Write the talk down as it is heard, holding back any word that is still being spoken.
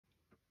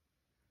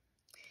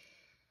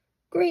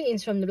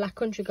Greetings from the Black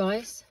Country,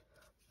 guys.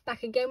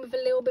 Back again with a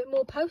little bit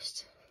more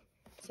post.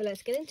 So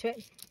let's get into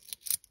it.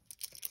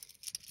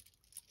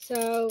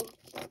 So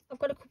I've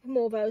got a couple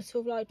more of those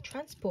sort of like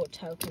transport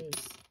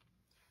tokens.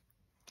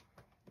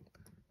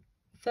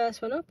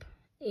 First one up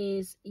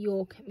is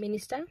York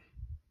Minster.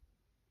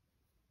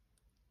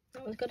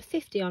 That one's got a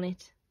 50 on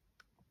it.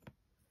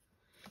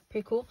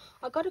 Pretty cool.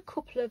 I got a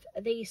couple of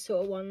these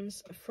sort of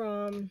ones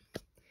from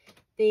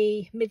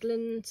the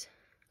Midlands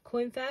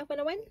Coin Fair when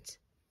I went.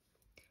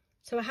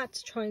 So I had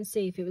to try and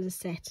see if it was a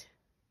set.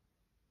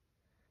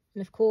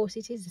 And of course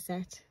it is a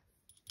set.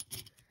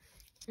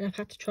 And I've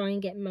had to try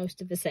and get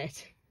most of the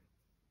set.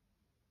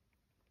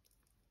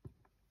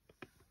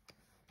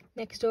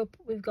 Next up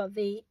we've got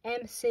the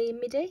MC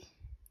MIDI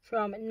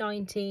from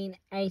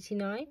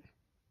 1989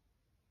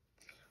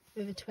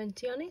 with a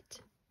 20 on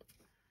it.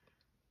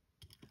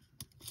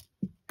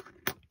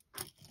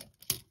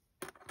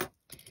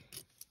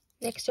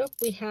 Next up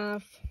we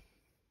have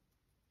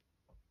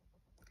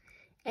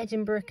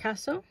Edinburgh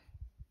Castle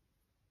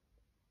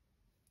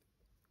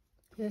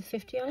with a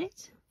 50 on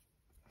it.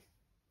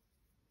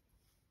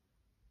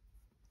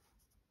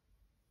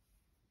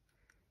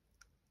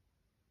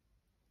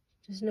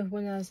 There's another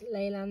one that has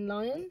Leyland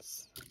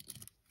Lions.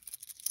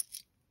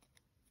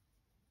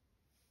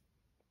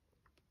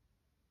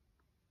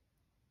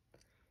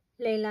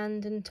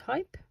 Leyland and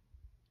Type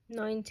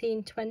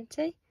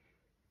 1920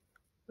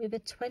 with a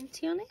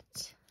 20 on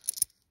it.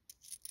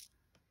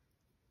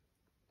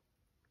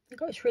 I've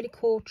got this really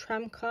cool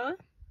tram car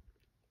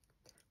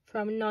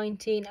from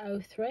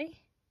 1903,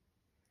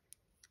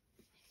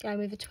 going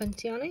with a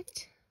 20 on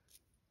it.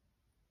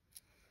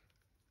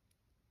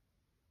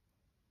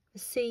 The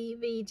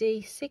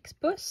CVD 6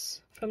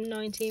 bus from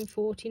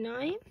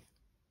 1949.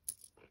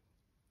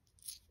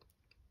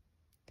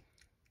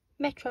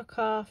 Metro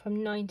car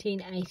from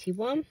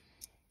 1981.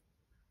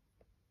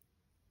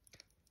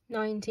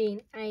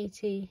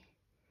 1980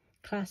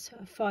 class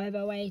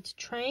 508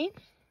 train.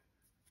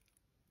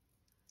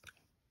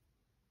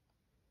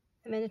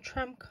 And then a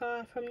tram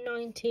car from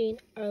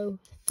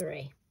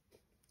 1903.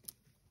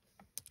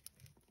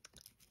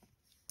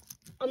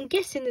 I'm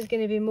guessing there's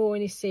going to be more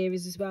in this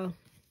series as well.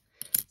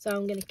 So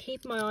I'm going to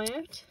keep my eye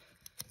out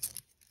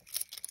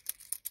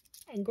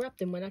and grab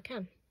them when I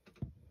can.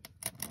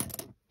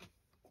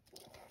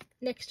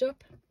 Next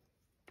up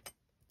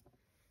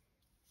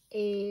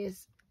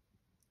is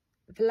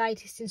the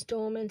latest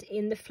instalment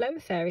in the Flower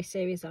Fairy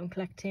series I'm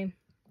collecting.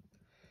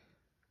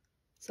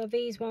 So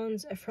these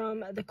ones are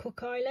from the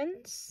Cook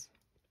Islands.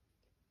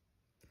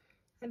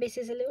 And this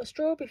is a little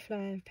strawberry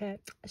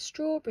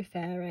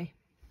fairy.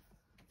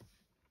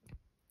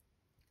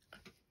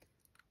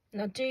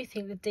 And I do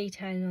think the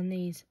detailing on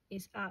these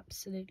is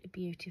absolutely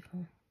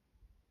beautiful.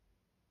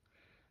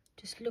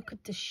 Just look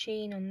at the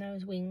sheen on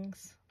those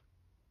wings.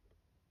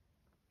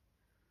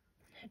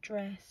 Her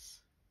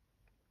dress.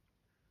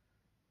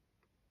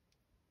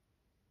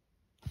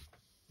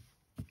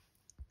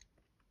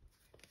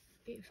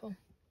 Beautiful.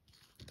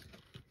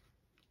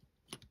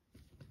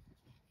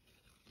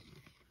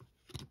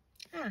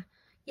 Ah,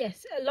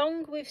 yes,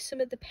 along with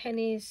some of the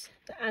pennies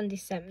that Andy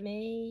sent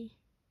me.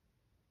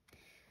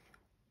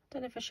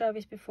 Don't know if I showed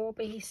this before,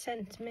 but he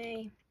sent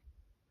me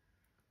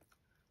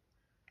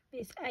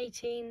this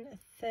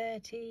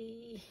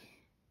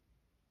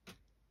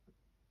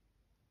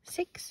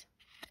 1836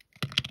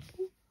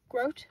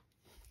 groat.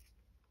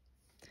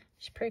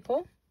 It's pretty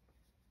cool.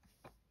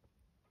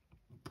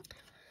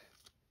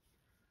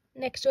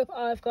 Next up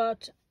I've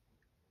got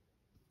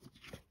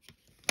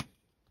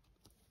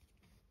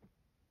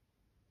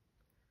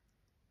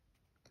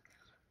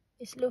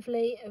this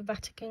lovely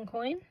Vatican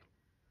coin.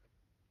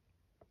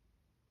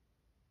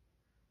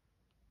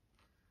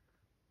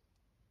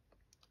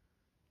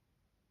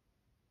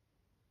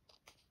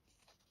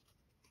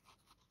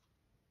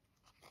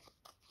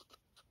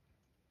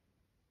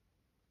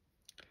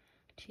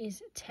 Which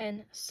is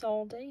 10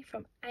 soldi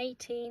from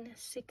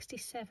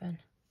 1867.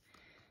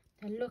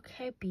 Now look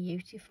how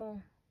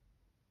beautiful.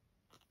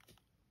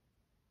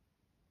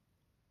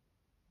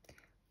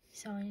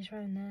 Designs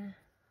around there.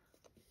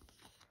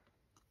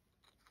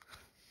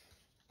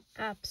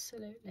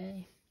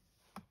 Absolutely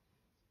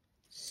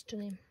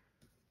stunning.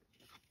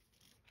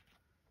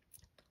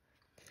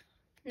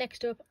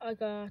 Next up I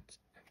got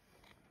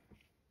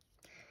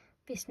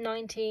this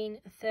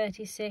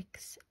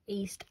 1936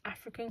 East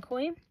African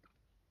coin.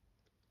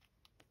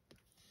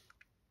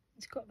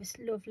 It's got this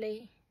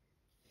lovely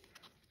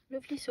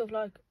sort of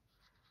like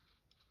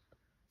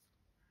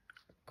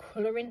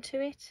colour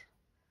into it.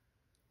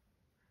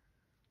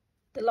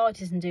 The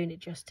light isn't doing it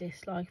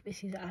justice. Like,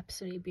 this is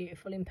absolutely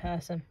beautiful in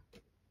person.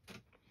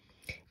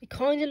 It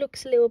kind of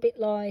looks a little bit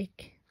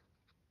like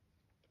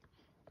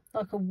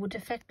a wood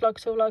effect, like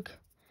sort of like,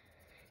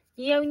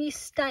 you know, when you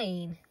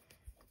stain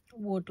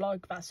wood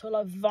like that, sort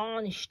of like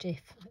varnished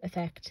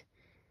effect.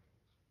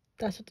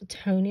 That's what the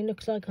toning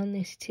looks like on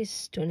this. It is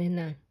stunning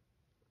now.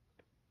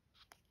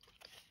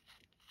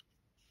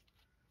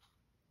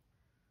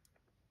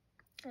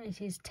 And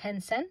it is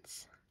 10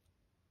 cents.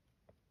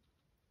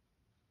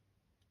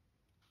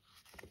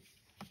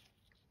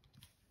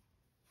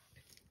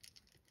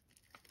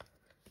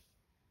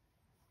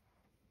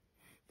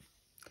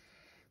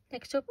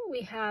 Next up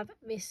we have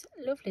this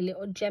lovely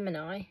little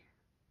Gemini.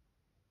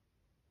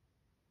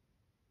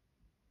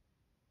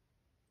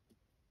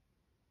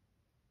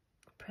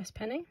 Press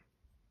penny.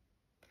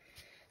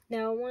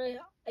 Now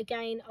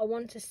I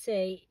want to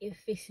see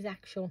if this is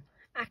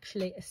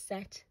actually a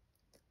set,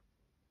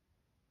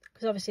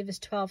 because obviously there's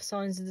 12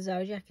 signs of the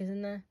zodiac,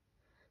 isn't there?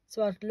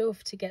 So I'd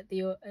love to get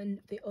the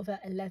other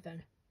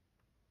 11.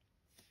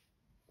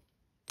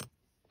 But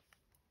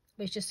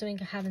it's just something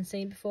I haven't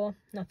seen before,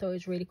 and I thought it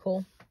was really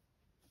cool.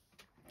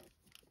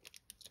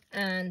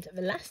 And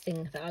the last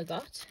thing that I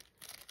got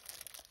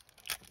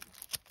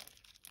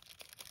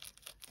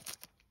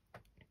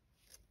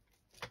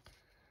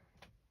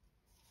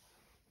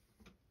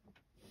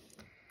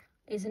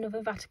is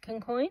another Vatican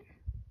coin.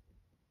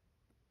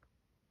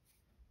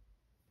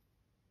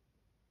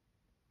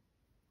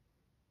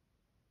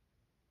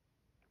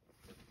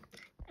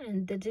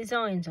 And the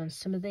designs on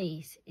some of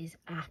these is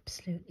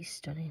absolutely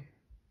stunning.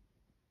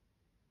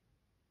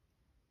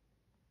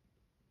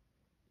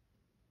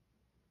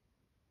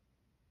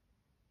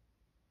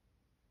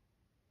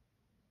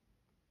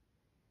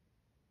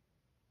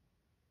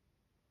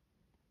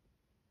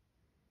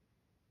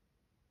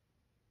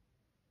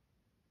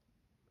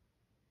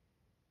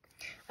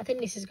 I think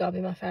this has got to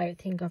be my favourite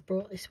thing I've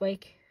brought this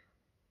week.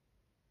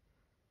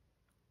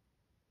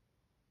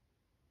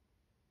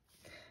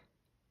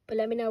 But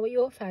let me know what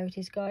your favourite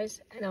is,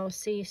 guys, and I'll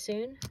see you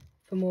soon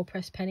for more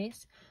pressed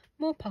pennies,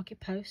 more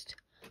pocket post,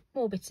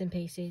 more bits and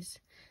pieces.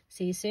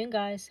 See you soon,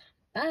 guys.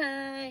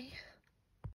 Bye.